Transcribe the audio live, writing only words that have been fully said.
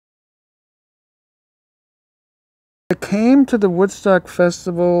I came to the Woodstock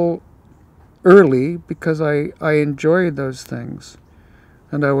Festival early because I enjoyed those things,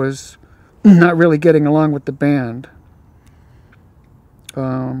 and I was not really getting along with the band.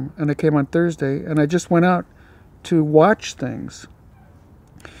 And I came on Thursday, and I just went out to watch things.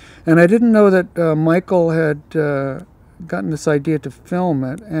 And I didn't know that Michael had gotten this idea to film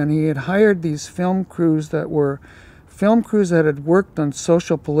it, and he had hired these film crews that had worked on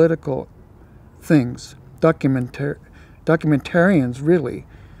social political things, documentarians really,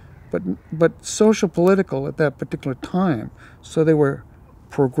 but social political at that particular time. So they were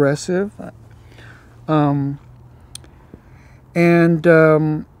progressive, and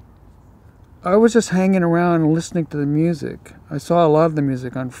I was just hanging around and listening to the music. I saw a lot of the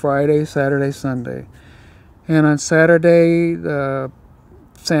music on Friday, Saturday, Sunday. And on Saturday, the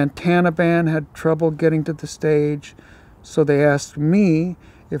Santana band had trouble getting to the stage, so they asked me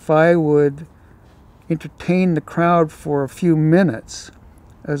if I would entertain the crowd for a few minutes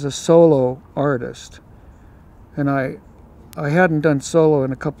as a solo artist. And I hadn't done solo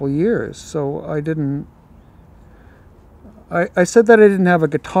in a couple of years, so I didn't. I said that I didn't have a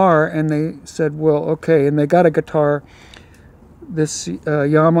guitar, and they said, well, okay. And they got a guitar, this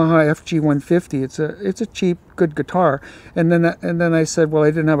Yamaha FG150. It's a cheap, good guitar. And then I said, well,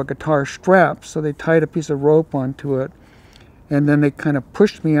 I didn't have a guitar strap, so they tied a piece of rope onto it, and then they kind of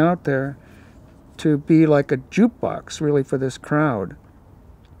pushed me out there to be like a jukebox, really, for this crowd.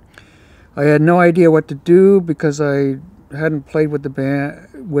 I had no idea what to do because I hadn't played with the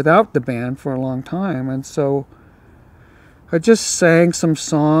band, without the band, for a long time, and so I just sang some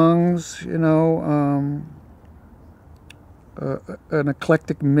songs, you know, an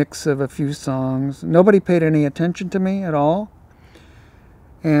eclectic mix of a few songs. Nobody paid any attention to me at all.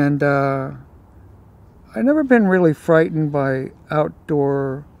 And I've never been really frightened by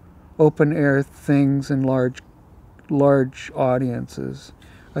outdoor, open-air things in large audiences.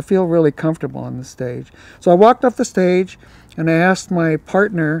 I feel really comfortable on the stage. So I walked off the stage, and I asked my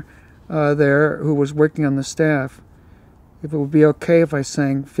partner there, who was working on the staff, if it would be okay if I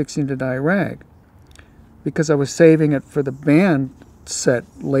sang Fixin to Die Rag, because I was saving it for the band set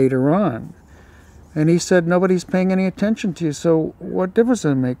later on. And he said, nobody's paying any attention to you, so what difference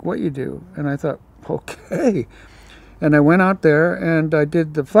does it make what you do? And I thought, okay. And I went out there and I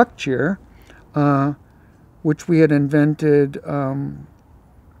did the fuck cheer, which we had invented a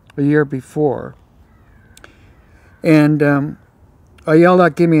year before. And I yelled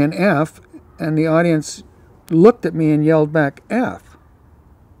out, give me an F, and the audience looked at me and yelled back F,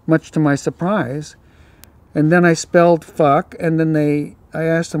 much to my surprise. And then I spelled fuck, and then I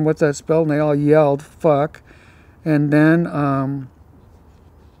asked them what's that spelled, and they all yelled fuck. And then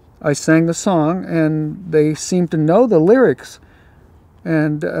I sang the song, and they seemed to know the lyrics,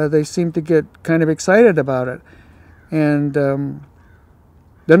 and they seemed to get kind of excited about it. And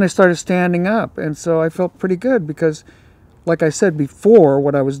then they started standing up, and so I felt pretty good because, like I said before,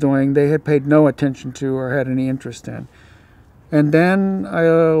 what I was doing, they had paid no attention to or had any interest in. And then I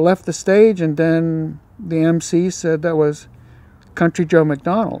left the stage, and then the MC said that was Country Joe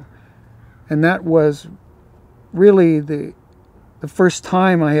McDonald. And that was really the first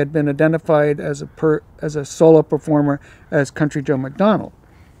time I had been identified as a solo performer as Country Joe McDonald.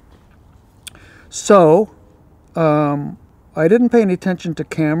 So I didn't pay any attention to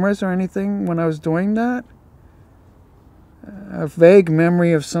cameras or anything when I was doing that. A vague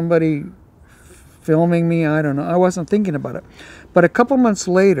memory of somebody filming me, I don't know. I wasn't thinking about it. But a couple months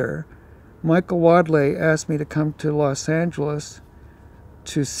later, Michael Wadley asked me to come to Los Angeles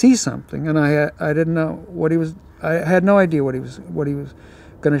to see something, and I didn't know what he was. I had no idea what he was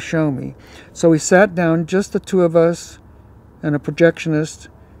going to show me. So we sat down, just the two of us, and a projectionist,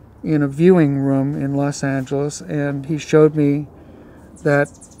 in a viewing room in Los Angeles, and he showed me that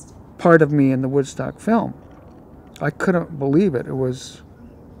part of me in the Woodstock film. I couldn't believe it. It was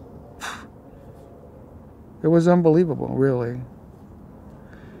unbelievable, really.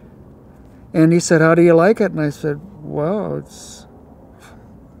 And he said, how do you like it? And I said, well, it's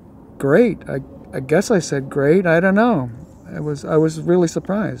great. I guess I said great. I don't know. I was really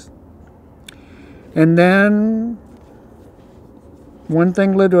surprised. And then one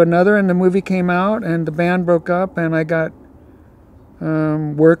thing led to another, and the movie came out, and the band broke up, and I got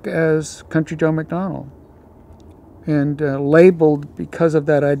work as Country Joe McDonald, and labeled because of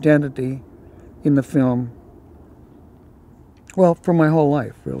that identity in the film. Well, for my whole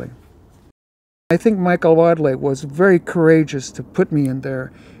life, really. I think Michael Wadley was very courageous to put me in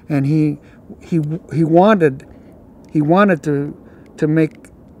there, and he wanted to make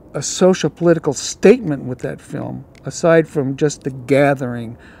a social political statement with that film, aside from just the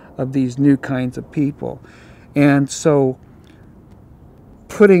gathering of these new kinds of people. And so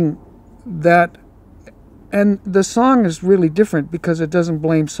putting that, and the song is really different because it doesn't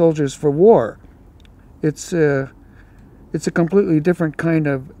blame soldiers for war. It's a completely different kind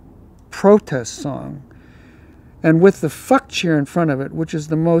of protest song. And with the fuck cheer in front of it, which is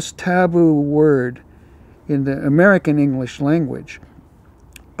the most taboo word in the American English language,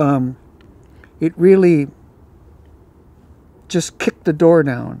 it really just kicked the door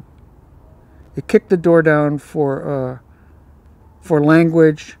down. It kicked the door down for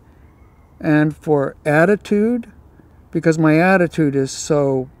language and for attitude, because my attitude is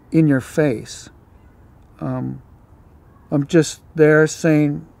so in your face. I'm just there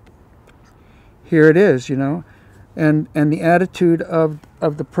saying, here it is, you know, and the attitude of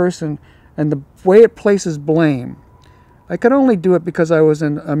the person and the way it places blame. I could only do it because I was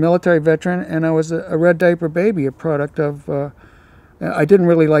a military veteran and I was a red diaper baby, a product of, I didn't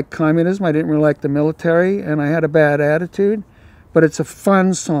really like communism, I didn't really like the military, and I had a bad attitude, but it's a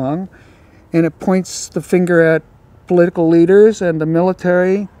fun song, and it points the finger at political leaders and the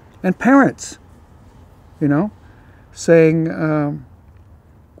military and parents, you know, saying,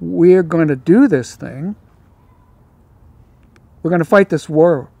 we're going to do this thing, we're going to fight this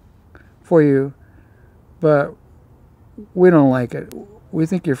war for you, but we don't like it. We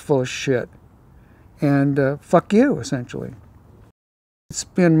think you're full of shit. And fuck you, essentially. It's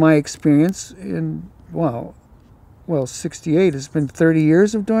been my experience in, well, 68. It's been 30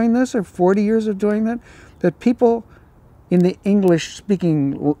 years of doing this, or 40 years of doing that people in the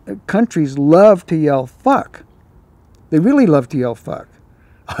English-speaking countries love to yell fuck. They really love to yell fuck.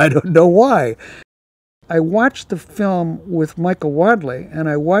 I don't know why. I watched the film with Michael Wadley, and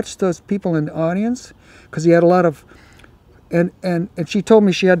I watched those people in the audience, because he had a lot of, and she told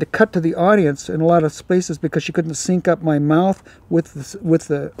me she had to cut to the audience in a lot of spaces because she couldn't sync up my mouth with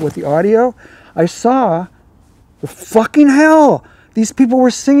the audio. I saw the fucking hell. These people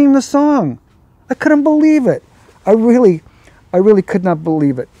were singing the song. I couldn't believe it. I really could not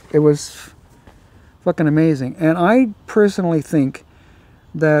believe it. It was fucking amazing. And I personally think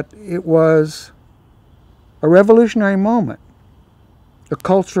that it was a revolutionary moment, a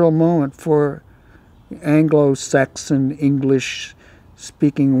cultural moment for Anglo-Saxon,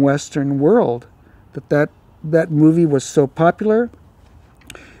 English-speaking Western world. That movie was so popular.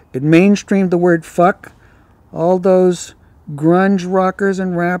 It mainstreamed the word fuck. All those grunge rockers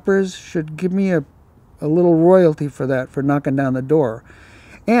and rappers should give me a little royalty for that, for knocking down the door.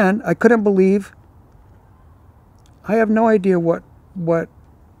 And I couldn't believe, I have no idea what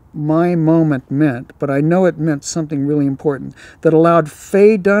my moment meant, but I know it meant something really important that allowed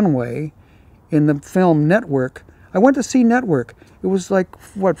Faye Dunaway in the film Network. I went to see Network. It was like,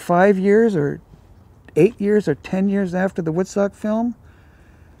 what, 5 years or 8 years or 10 years after the Woodstock film?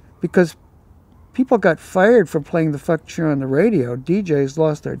 Because people got fired for playing the fuck cheer on the radio. DJs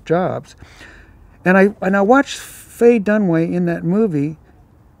lost their jobs. And I watched Faye Dunaway in that movie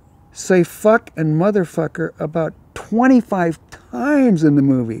say fuck and motherfucker about 25 times in the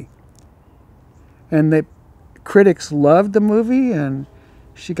movie. And the critics loved the movie, and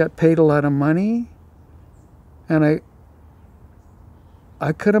she got paid a lot of money. And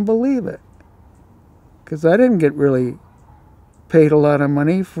I couldn't believe it, because I didn't get really paid a lot of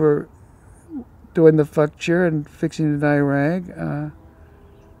money for doing the fuck cheer and fixing the dye rag.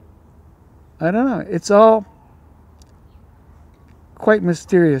 I don't know. It's all quite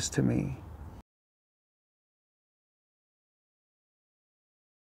mysterious to me.